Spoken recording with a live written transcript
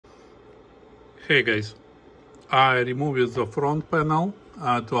Hey guys, I removed the front panel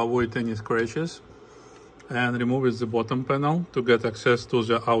to avoid any scratches and removed the bottom panel to get access to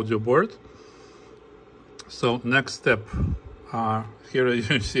the audio board. So next step, here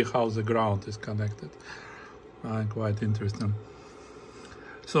you see how the ground is connected, quite interesting.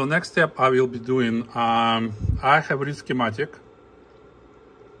 So next step I will be doing, I have read schematic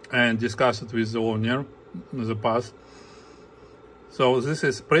and discussed it with the owner in the past. So this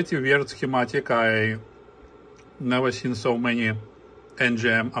is pretty weird schematic. I never seen so many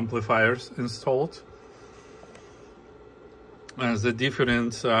NGM amplifiers installed. The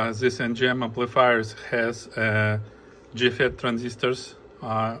difference, this NGM amplifiers has GFET transistors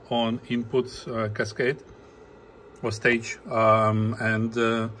on input cascade or stage, and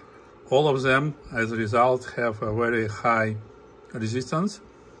all of them as a result have a very high resistance.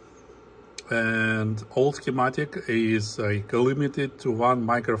 And old schematic is like limited to 1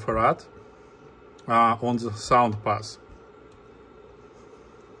 microfarad on the sound pass,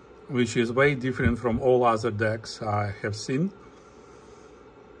 which is way different from all other decks I have seen.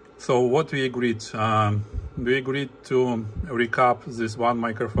 So what we agreed? We agreed to recap this 1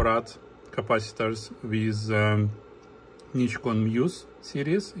 microfarad capacitors with Nichicon Muse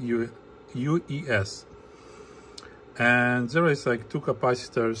series UES. And there is like 2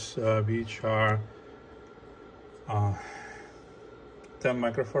 capacitors which are 10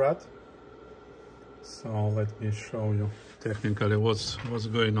 microfarad. So let me show you technically what's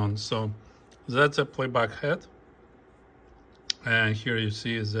going on. So that's a playback head, and here you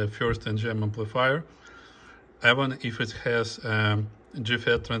see the first NGM amplifier. Even if it has a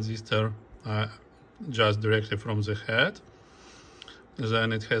GFET transistor just directly from the head,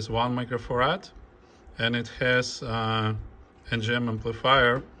 then it has 1 microfarad. And it has NGM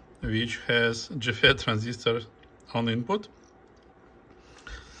amplifier which has GFET transistor on input,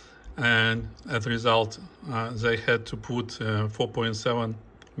 and as a result they had to put 4.7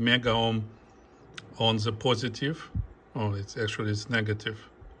 mega ohm on the positive. Oh, it's negative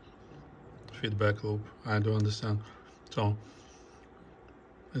feedback loop. I don't understand. So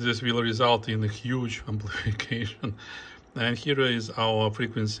this will result in a huge amplification. And here is our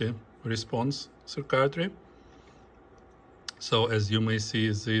frequency response circuitry. So as you may see,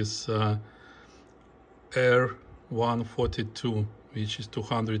 this R142, which is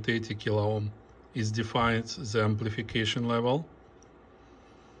 280 kilo ohm, is defines the amplification level.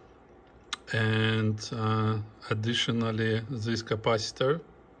 And additionally, this capacitor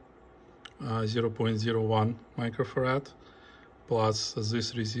 0.01 microfarad plus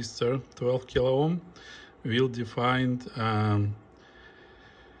this resistor 12 kilo ohm will define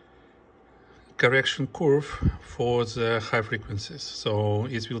correction curve for the high frequencies. So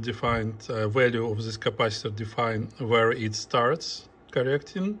it will define the value of this capacitor, define where it starts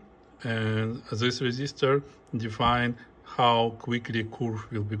correcting, and this resistor define how quickly curve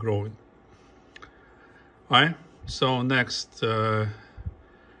will be growing. Alright, so next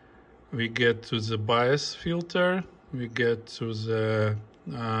we get to the bias filter, we get to the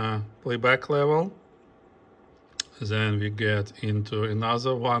playback level. Then we get into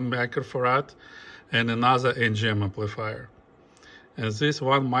another 1 microfarad and another NGM amplifier. And this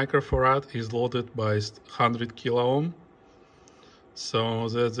 1 microfarad is loaded by 100 kilo ohm. So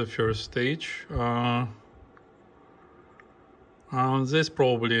that's the first stage. This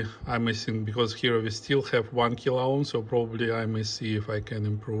probably I'm missing, because here we still have 1 kilo ohm. So probably I may see if I can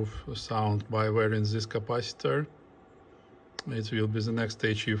improve sound by wearing this capacitor. It will be the next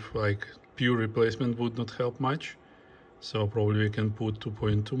stage if like pure replacement would not help much. So probably we can put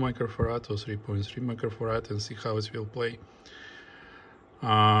 2.2 microfarad or 3.3 microfarad and see how it will play.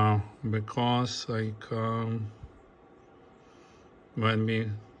 Because like when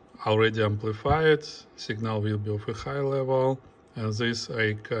we already amplify it, signal will be of a high level, and this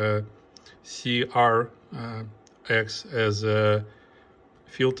like CR acts as a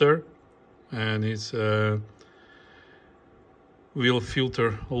filter, and it's will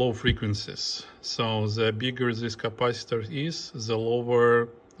filter low frequencies. So the bigger this capacitor is, the lower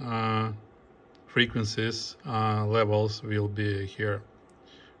frequencies levels will be here,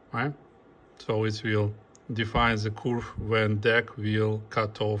 right? So it will define the curve when DAC will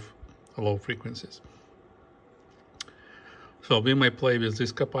cut off low frequencies. So we may play with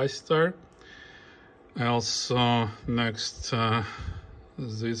this capacitor. Also next,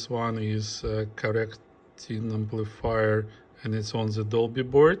 this one is a correcting amplifier, and it's on the Dolby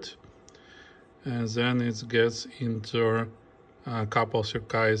board, and then it gets into a couple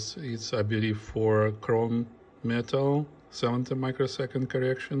circuits. It's, I believe, for chrome metal 70 microsecond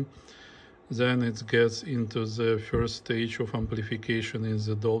correction. Then it gets into the first stage of amplification in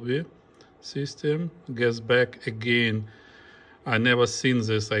the Dolby system, gets back again. I never seen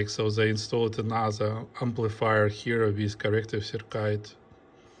this, like, so they installed another amplifier here with corrective circuit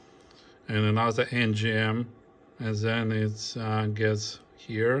and another NGM, and then it gets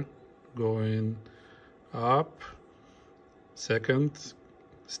here, going up, second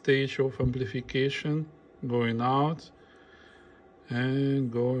stage of amplification, going out,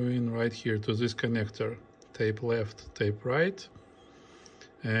 and going right here to this connector, tape left, tape right.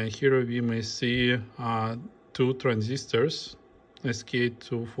 And here we may see two transistors,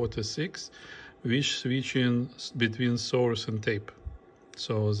 SK246, which switching between source and tape.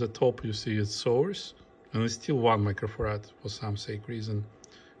 So the top you see is source, and it's still 1 microfarad for some sake reason,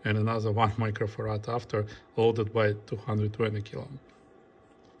 and another 1 microfarad after, loaded by 220 kilo.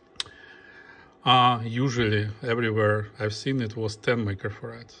 Usually everywhere I've seen it was 10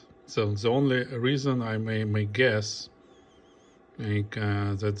 microfarad. So the only reason I may guess, like,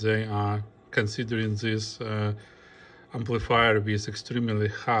 that they are considering this amplifier with extremely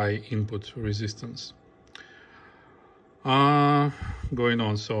high input resistance. Going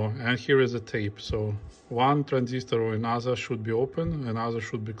on, so, and here is a tape. So one transistor or another should be open, another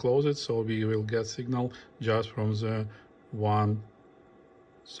should be closed, so we will get signal just from the one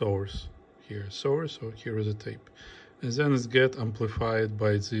source. Here source, so here is a tape, and then it's get amplified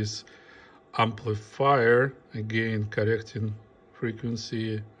by this amplifier, again correcting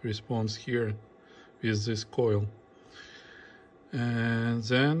frequency response here with this coil, and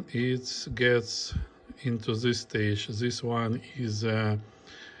then it gets into this stage. This one is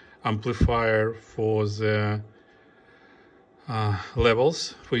amplifier for the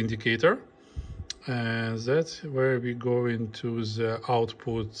levels for indicator, and that's where we go into the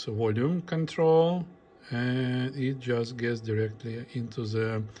output volume control, and it just gets directly into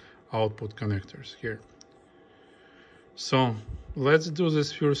the output connectors here. So let's do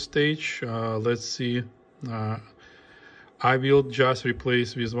this first stage. Let's see. I will just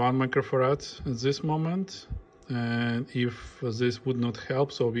replace with 1 microfarad at this moment, and if this would not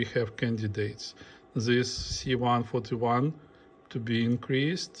help, so we have candidates. This C141 to be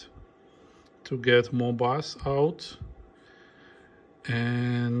increased to get more bus out,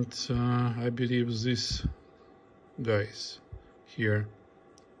 and I believe these guys here,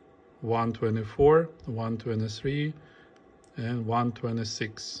 124, 123, and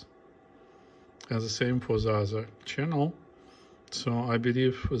 126, and the same for the other channel. So I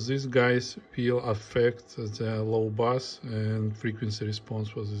believe these guys will affect the low bus and frequency response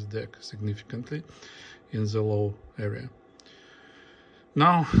for this deck significantly in the low area.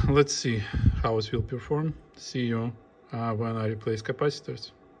 Now let's see how it will perform. See you when I replace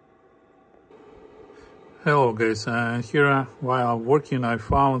capacitors. Hello guys, here while I'm working I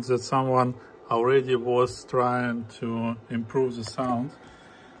found that someone already was trying to improve the sound.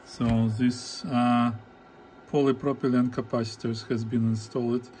 So this polypropylene capacitors has been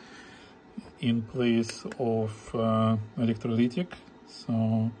installed in place of electrolytic.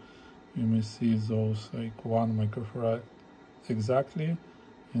 So you may see those like 1 microfarad exactly,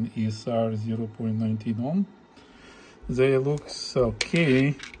 and ESR 0.19 ohm. They look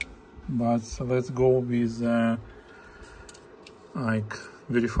okay, but let's go with like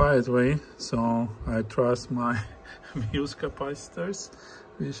verified way. So I trust my Muse capacitors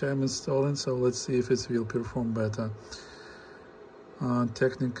which I'm installing, so let's see if it will perform better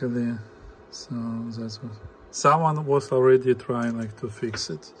technically. So that's what someone was already trying like to fix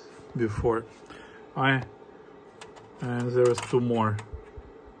it before. And there is 2 more.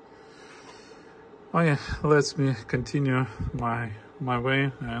 Okay, let me continue my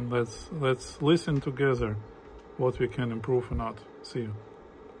way, and let's listen together what we can improve or not. See you.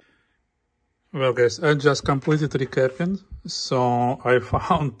 Well guys, I just completed recapping. So I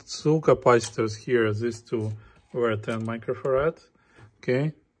found 2 capacitors here. These 2 were 10 microfarad.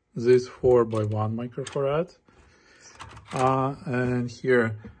 Okay, this 4 by 1 microfarad. And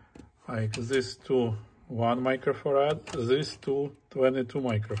here, like these 2 1 microfarad, these 2 22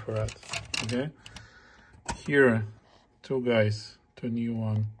 microfarad. Okay, here 2 guys, 2 new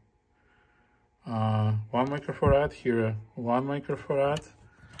one, 1 microfarad, here 1 microfarad,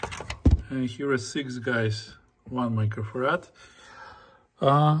 and here are 6 guys, 1 microfarad.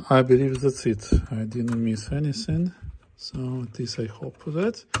 I believe that's it. I didn't miss anything, so at least I hope for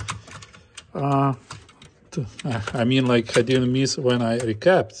that. I mean, like, I didn't miss when I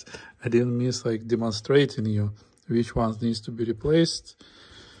recapped. I didn't miss like demonstrating you which ones needs to be replaced.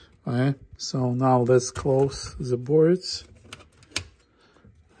 Okay, so now let's close the boards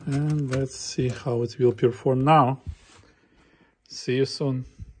and let's see how it will perform now. See you soon.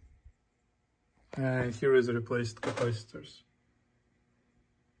 And here is replaced capacitors.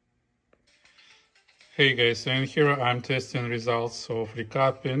 Hey guys, and here I'm testing results of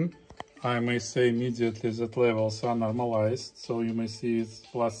recapping. I may say immediately that levels are normalized, so you may see it's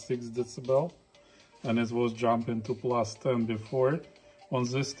plus 6 decibel, and it was jumping to plus 10 before on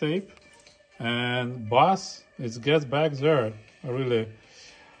this tape. And bass, it gets back there, really.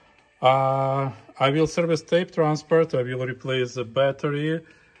 I will service tape transport, I will replace the battery,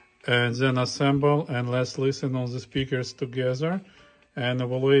 and then assemble, and let's listen on the speakers together and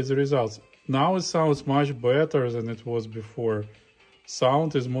evaluate the results. Now it sounds much better than it was before.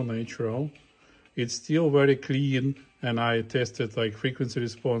 Sound is more natural. It's still very clean, and I tested like frequency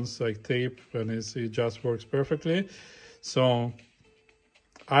response, like tape, and it just works perfectly. So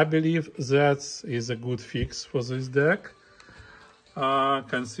I believe that is a good fix for this deck.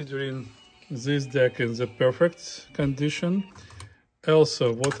 Considering this deck in the perfect condition.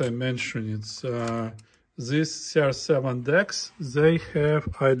 Also, what I mentioned, it's these CR-7 decks, they have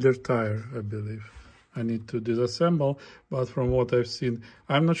idler tire, I believe. I need to disassemble, but from what I've seen,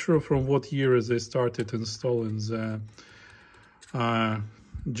 I'm not sure from what year they started installing the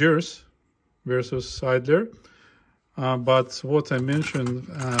gears versus idler. But what I mentioned,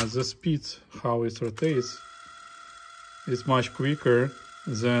 the speed, how it rotates, is much quicker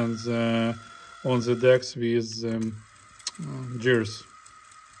than on the decks with gears.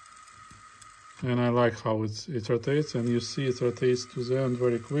 And I like how it rotates, and you see it rotates to the end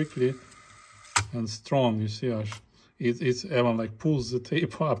very quickly and strong. You see, it's even like pulls the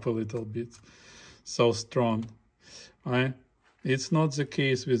tape up a little bit. So strong. It's not the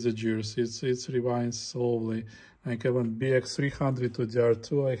case with the gears. It rewinds slowly. Like even BX300 to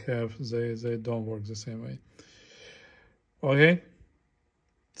DR2 I have, they don't work the same way. Okay,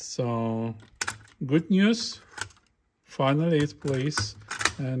 so good news. Finally it plays,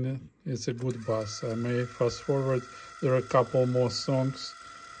 and it's a good bass. I may fast forward. There are a couple more songs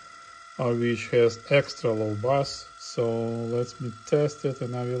which has extra low bass, so let me test it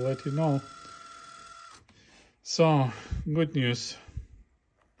and I will let you know. So good news.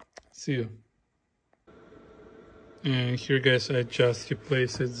 See you. And here guys, I just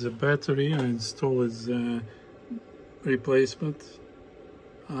replaced the battery. I installed the replacement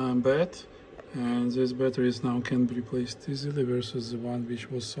bed, and this batteries now can be replaced easily versus the one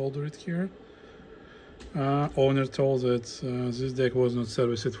which was soldered here. Owner told that this deck was not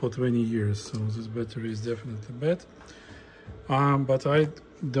serviced for 20 years, so this battery is definitely bad. But I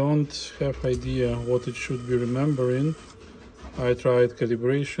don't have idea what it should be remembering. I tried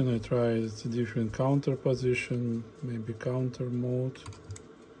calibration, I tried different counter position, maybe counter mode.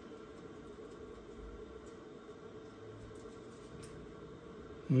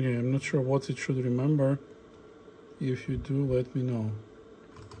 Okay, I'm not sure what it should remember. If you do, let me know.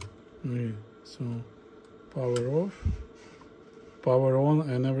 Okay, so power off, power on,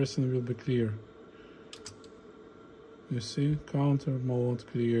 and everything will be clear. You see, counter mode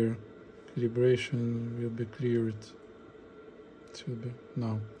clear, calibration will be cleared. It will be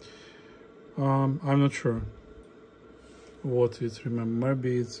now. I'm not sure what it remember.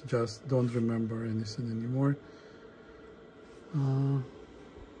 Maybe it's just don't remember anything anymore.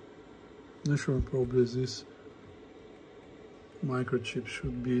 Not sure, probably this microchip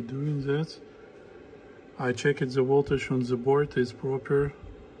should be doing that. I checked the voltage on the board is proper,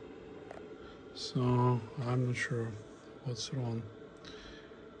 so I'm not sure what's wrong.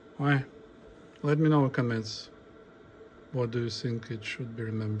 Alright, let me know in comments what do you think it should be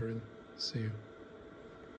remembering. See you.